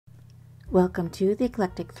Welcome to the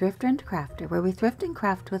Eclectic Thrifter and Crafter, where we thrift and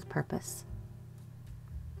craft with purpose.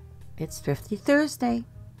 It's Thrifty Thursday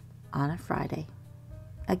on a Friday.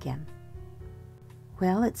 Again.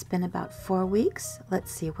 Well, it's been about 4 weeks. Let's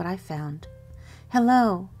see what I found.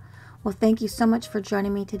 Hello. Well, thank you so much for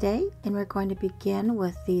joining me today, and we're going to begin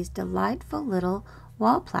with these delightful little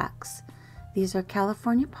wall plaques. These are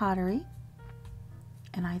California pottery,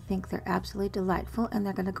 and I think they're absolutely delightful, and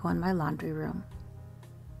they're going to go in my laundry room.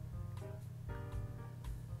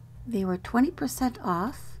 They were 20%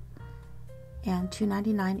 off and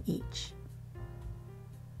 $2.99 each.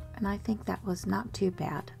 And I think that was not too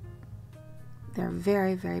bad. They're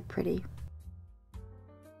very, very pretty.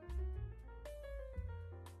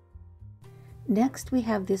 Next, we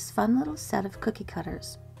have this fun little set of cookie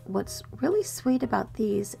cutters. What's really sweet about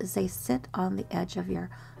these is they sit on the edge of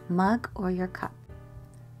your mug or your cup.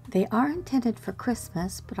 They are intended for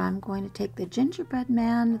Christmas, but I'm going to take the gingerbread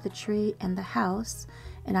man, the tree, and the house,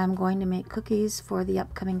 and I'm going to make cookies for the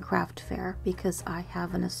upcoming craft fair because I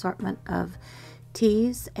have an assortment of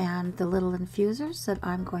teas and the little infusers that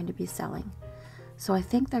I'm going to be selling. So I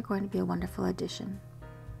think they're going to be a wonderful addition.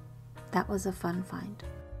 That was a fun find.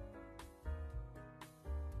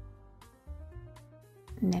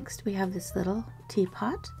 Next, we have this little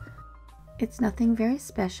teapot. It's nothing very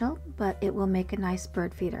special, but it will make a nice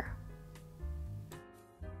bird feeder.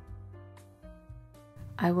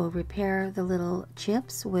 I will repair the little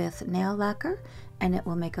chips with nail lacquer, and it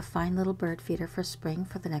will make a fine little bird feeder for spring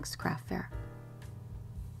for the next craft fair.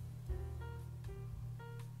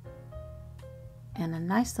 And a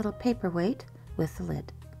nice little paperweight with the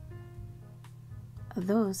lid.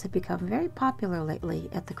 Those have become very popular lately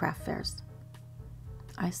at the craft fairs.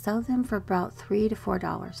 I sell them for about $3 to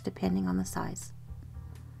 $4 depending on the size.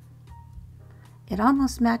 It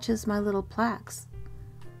almost matches my little plaques,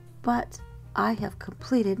 but I have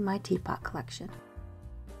completed my teapot collection.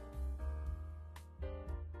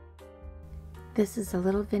 This is a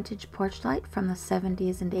little vintage porch light from the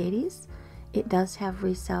 70s and 80s. It does have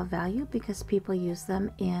resale value because people use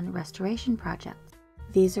them in restoration projects.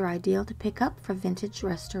 These are ideal to pick up for vintage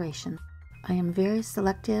restoration. I am very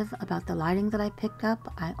selective about the lighting that I picked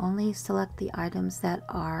up. I only select the items that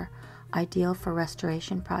are ideal for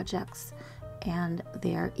restoration projects, and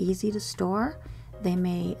they are easy to store. They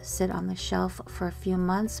may sit on the shelf for a few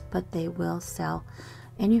months, but they will sell,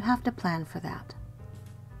 and you have to plan for that.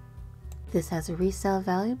 This has a resale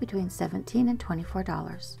value between $17 and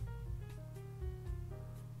 $24.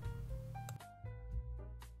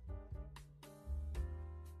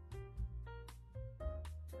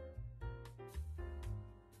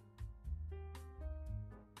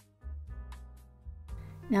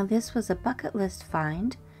 Now this was a bucket list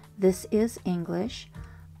find. This is English.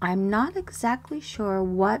 I'm not exactly sure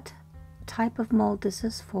what type of mold this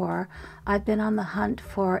is for. I've been on the hunt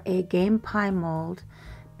for a game pie mold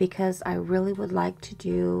because I really would like to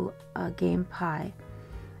do a game pie.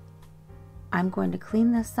 I'm going to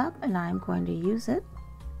clean this up and I'm going to use it.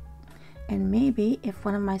 And maybe if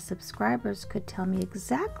one of my subscribers could tell me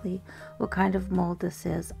exactly what kind of mold this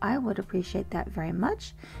is, I would appreciate that very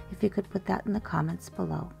much if you could put that in the comments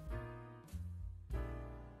below.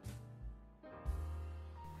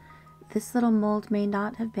 This little mold may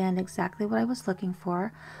not have been exactly what I was looking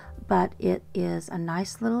for, but it is a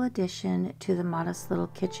nice little addition to the modest little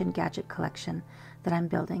kitchen gadget collection that I'm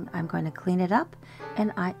building. I'm going to clean it up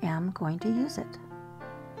and I am going to use it.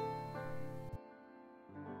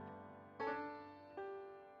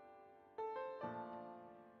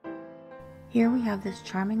 Here we have this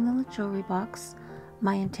charming little jewelry box.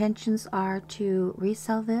 My intentions are to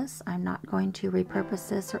resell this. I'm not going to repurpose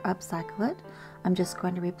this or upcycle it. I'm just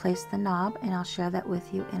going to replace the knob, and I'll share that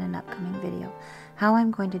with you in an upcoming video, how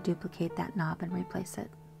I'm going to duplicate that knob and replace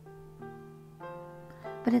it.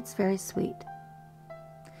 But it's very sweet.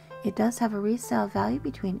 It does have a resale value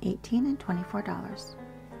between $18 and $24.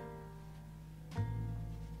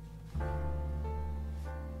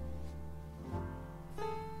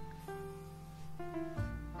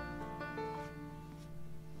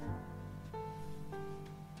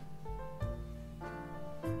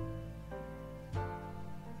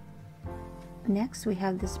 Next, we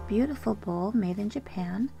have this beautiful bowl made in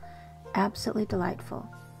Japan, absolutely delightful.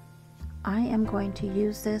 I am going to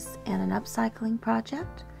use this in an upcycling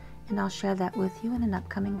project, and I'll share that with you in an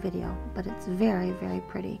upcoming video, but it's very, very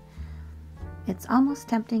pretty. It's almost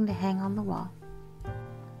tempting to hang on the wall.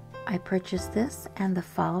 I purchased this and the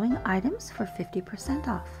following items for 50%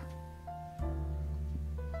 off.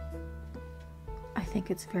 I think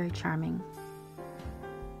it's very charming.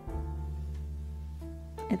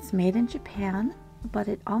 It's made in Japan, but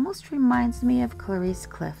it almost reminds me of Clarice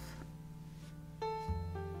Cliff.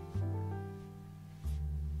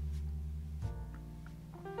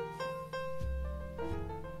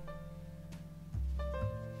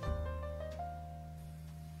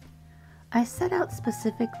 I set out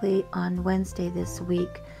specifically on Wednesday this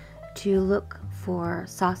week to look for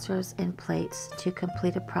saucers and plates to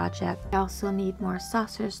complete a project. I also need more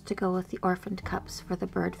saucers to go with the orphaned cups for the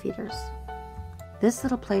bird feeders. This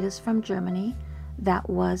little plate is from Germany. That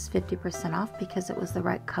was 50% off because it was the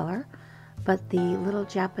right color, but the little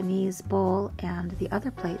Japanese bowl and the other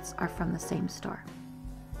plates are from the same store.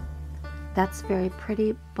 That's very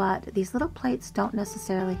pretty, but these little plates don't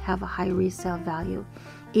necessarily have a high resale value,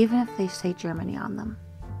 even if they say Germany on them.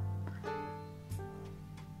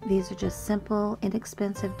 These are just simple,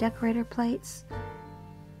 inexpensive decorator plates,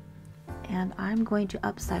 and I'm going to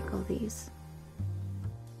upcycle these.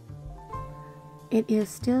 It is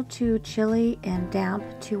still too chilly and damp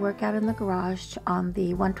to work out in the garage on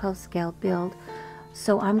the 1/12 scale build,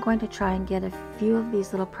 so I'm going to try and get a few of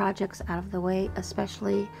these little projects out of the way,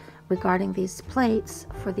 especially regarding these plates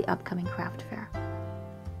for the upcoming craft fair.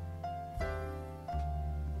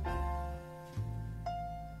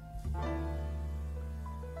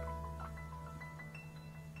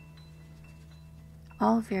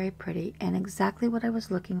 All very pretty and exactly what I was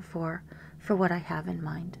looking for what I have in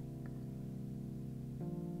mind.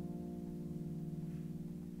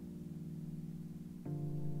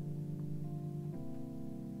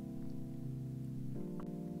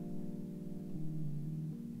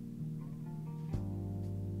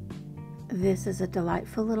 This is a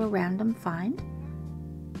delightful little random find.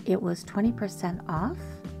 It was 20% off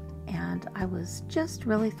and I was just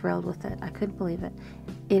really thrilled with it. I couldn't believe it.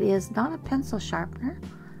 It is not a pencil sharpener.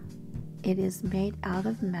 It is made out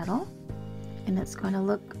of metal and it's going to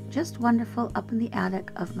look just wonderful up in the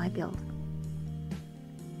attic of my build.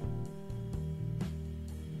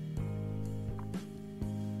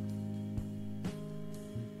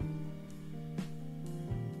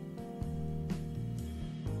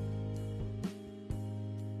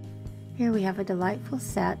 Here we have a delightful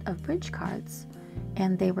set of bridge cards,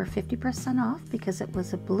 and they were 50% off because it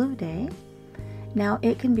was a blue day. Now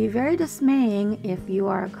it can be very dismaying if you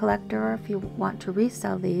are a collector or if you want to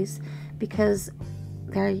resell these, because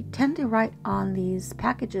they tend to write on these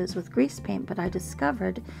packages with grease paint, but I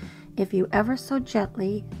discovered if you ever so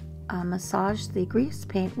gently massage the grease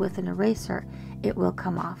paint with an eraser, it will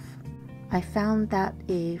come off. I found that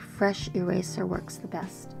a fresh eraser works the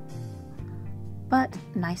best, but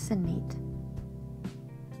nice and neat.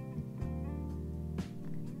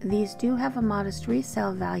 These do have a modest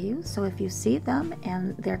resale value, so if you see them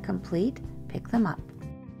and they're complete, pick them up.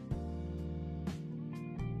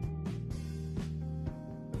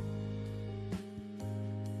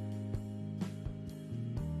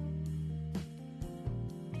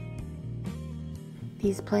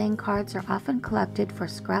 These playing cards are often collected for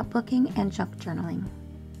scrapbooking and junk journaling.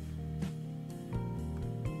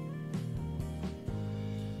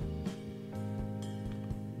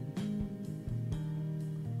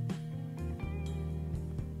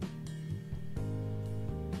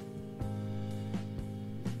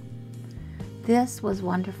 This was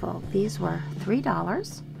wonderful. These were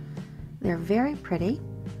 $3. They're very pretty.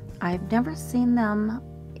 I've never seen them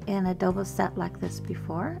in a double set like this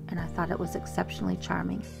before, and I thought it was exceptionally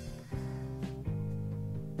charming.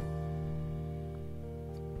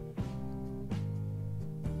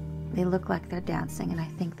 They look like they're dancing, and I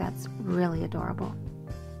think that's really adorable.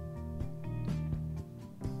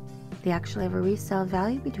 They actually have a resale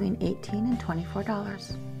value between $18 and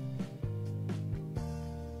 $24.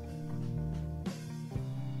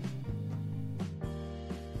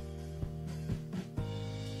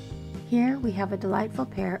 Here we have a delightful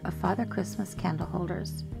pair of Father Christmas candle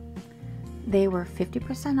holders. They were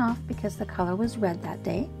 50% off because the color was red that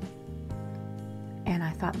day, and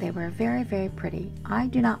I thought they were very, very pretty. I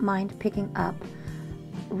do not mind picking up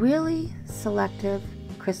really selective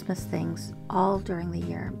Christmas things all during the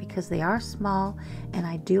year because they are small, and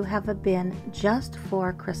I do have a bin just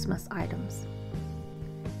for Christmas items.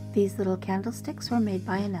 These little candlesticks were made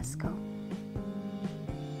by Unesco.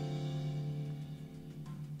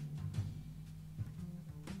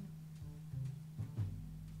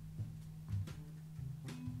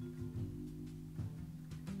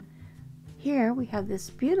 Here we have this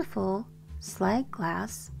beautiful slag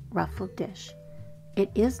glass ruffled dish. It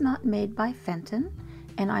is not made by Fenton,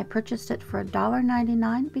 and I purchased it for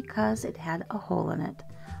 $1.99 because it had a hole in it.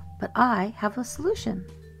 But I have a solution.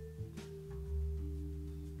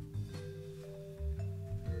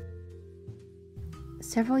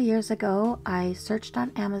 Several years ago, I searched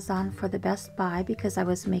on Amazon for the best buy because I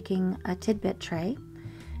was making a tidbit tray,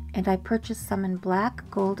 and I purchased some in black,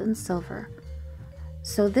 gold, and silver.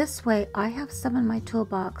 So this way I have some in my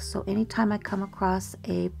toolbox, so anytime I come across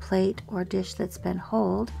a plate or dish that's been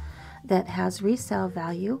holed, that has resale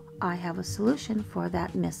value, I have a solution for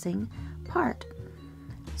that missing part.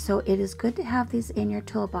 So it is good to have these in your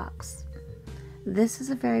toolbox. This is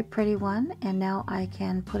a very pretty one, and now I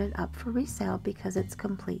can put it up for resale because it's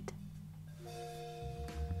complete.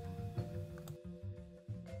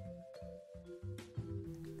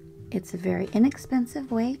 It's a very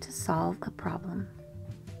inexpensive way to solve a problem.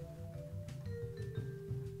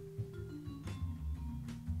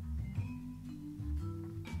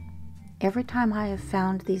 Every time I have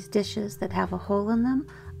found these dishes that have a hole in them,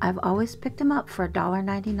 I've always picked them up for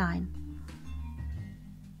 $1.99.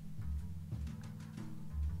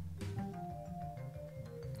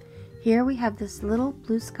 Here we have this little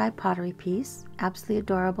blue sky pottery piece, absolutely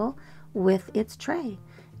adorable, with its tray.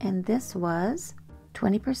 And this was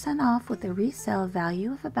 20% off with a resale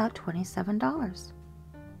value of about $27.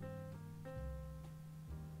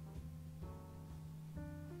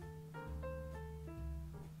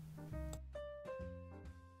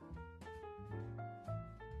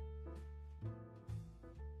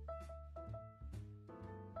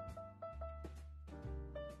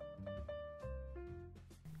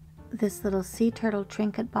 This little sea turtle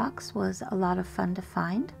trinket box was a lot of fun to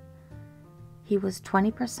find. He was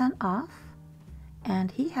 20% off, and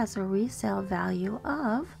he has a resale value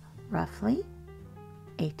of roughly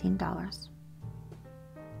 $18.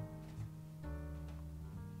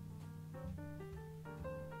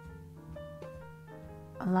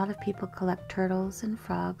 A lot of people collect turtles and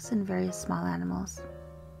frogs and various small animals.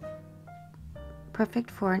 Perfect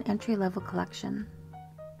for an entry-level collection.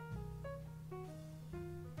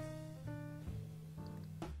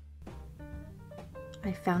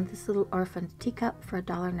 I found this little orphaned teacup for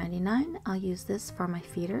 $1.99. I'll use this for my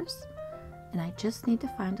feeders, and I just need to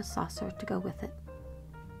find a saucer to go with it.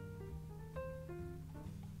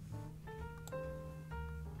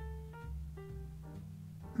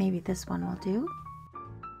 Maybe this one will do.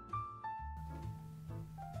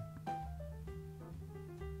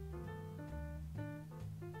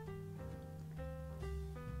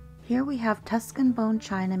 Here we have Tuscan bone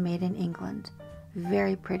china made in England.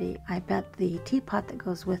 Very pretty. I bet the teapot that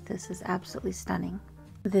goes with this is absolutely stunning.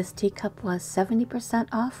 This teacup was 70%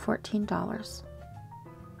 off, $14.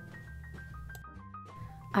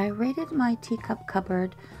 I raided my teacup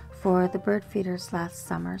cupboard for the bird feeders last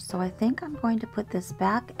summer, so I think I'm going to put this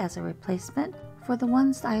back as a replacement for the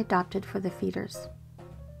ones I adopted for the feeders.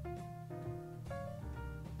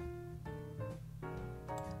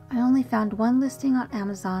 I only found one listing on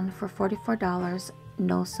Amazon for $44,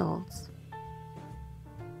 no solds.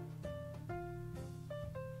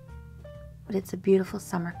 But it's a beautiful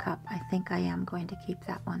summer cup. I think I am going to keep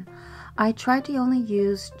that one. I tried to only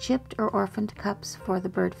use chipped or orphaned cups for the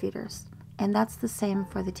bird feeders, and that's the same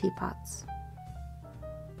for the teapots.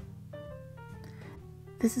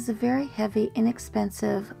 This is a very heavy,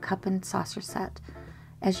 inexpensive cup and saucer set.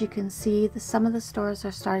 As you can see, some of the stores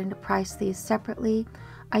are starting to price these separately.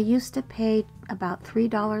 I used to pay about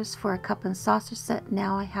 $3 for a cup and saucer set.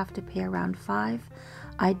 Now I have to pay around $5.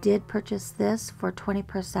 I did purchase this for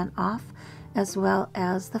 20% off, as well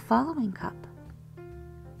as the following cup.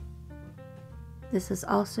 This is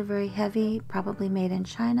also very heavy, probably made in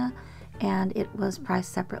China, and it was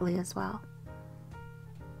priced separately as well.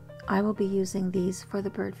 I will be using these for the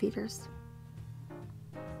bird feeders.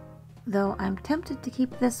 Though I'm tempted to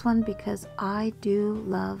keep this one because I do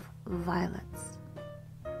love violets.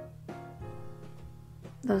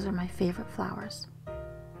 Those are my favorite flowers.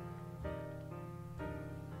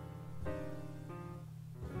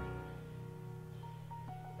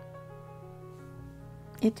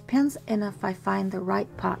 It depends on if I find the right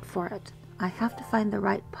pot for it. I have to find the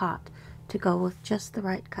right pot to go with just the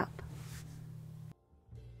right cup.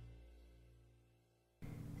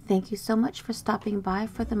 Thank you so much for stopping by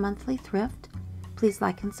for the monthly thrift. Please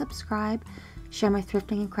like and subscribe. Share my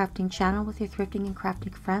thrifting and crafting channel with your thrifting and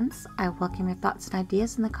crafting friends. I welcome your thoughts and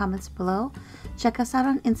ideas in the comments below. Check us out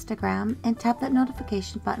on Instagram and tap that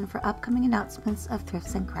notification button for upcoming announcements of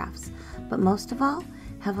thrifts and crafts. But most of all,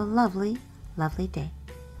 have a lovely, lovely day.